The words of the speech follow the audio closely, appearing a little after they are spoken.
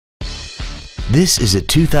This is a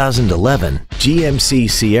 2011 GMC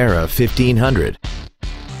Sierra 1500.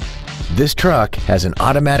 This truck has an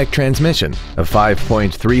automatic transmission, a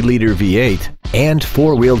 5.3-liter V8, and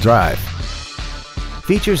four-wheel drive.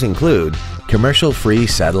 Features include commercial-free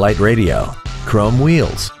satellite radio, chrome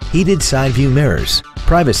wheels, heated side view mirrors,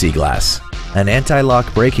 privacy glass, an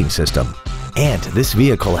anti-lock braking system, and this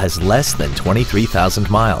vehicle has less than 23,000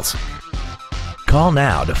 miles. Call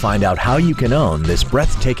now to find out how you can own this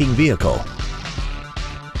breathtaking vehicle.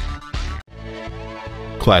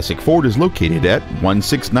 Classic Ford is located at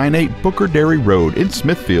 1698 Booker Dairy Road in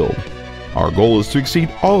Smithfield. Our goal is to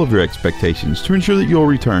exceed all of your expectations to ensure that you'll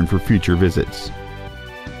return for future visits.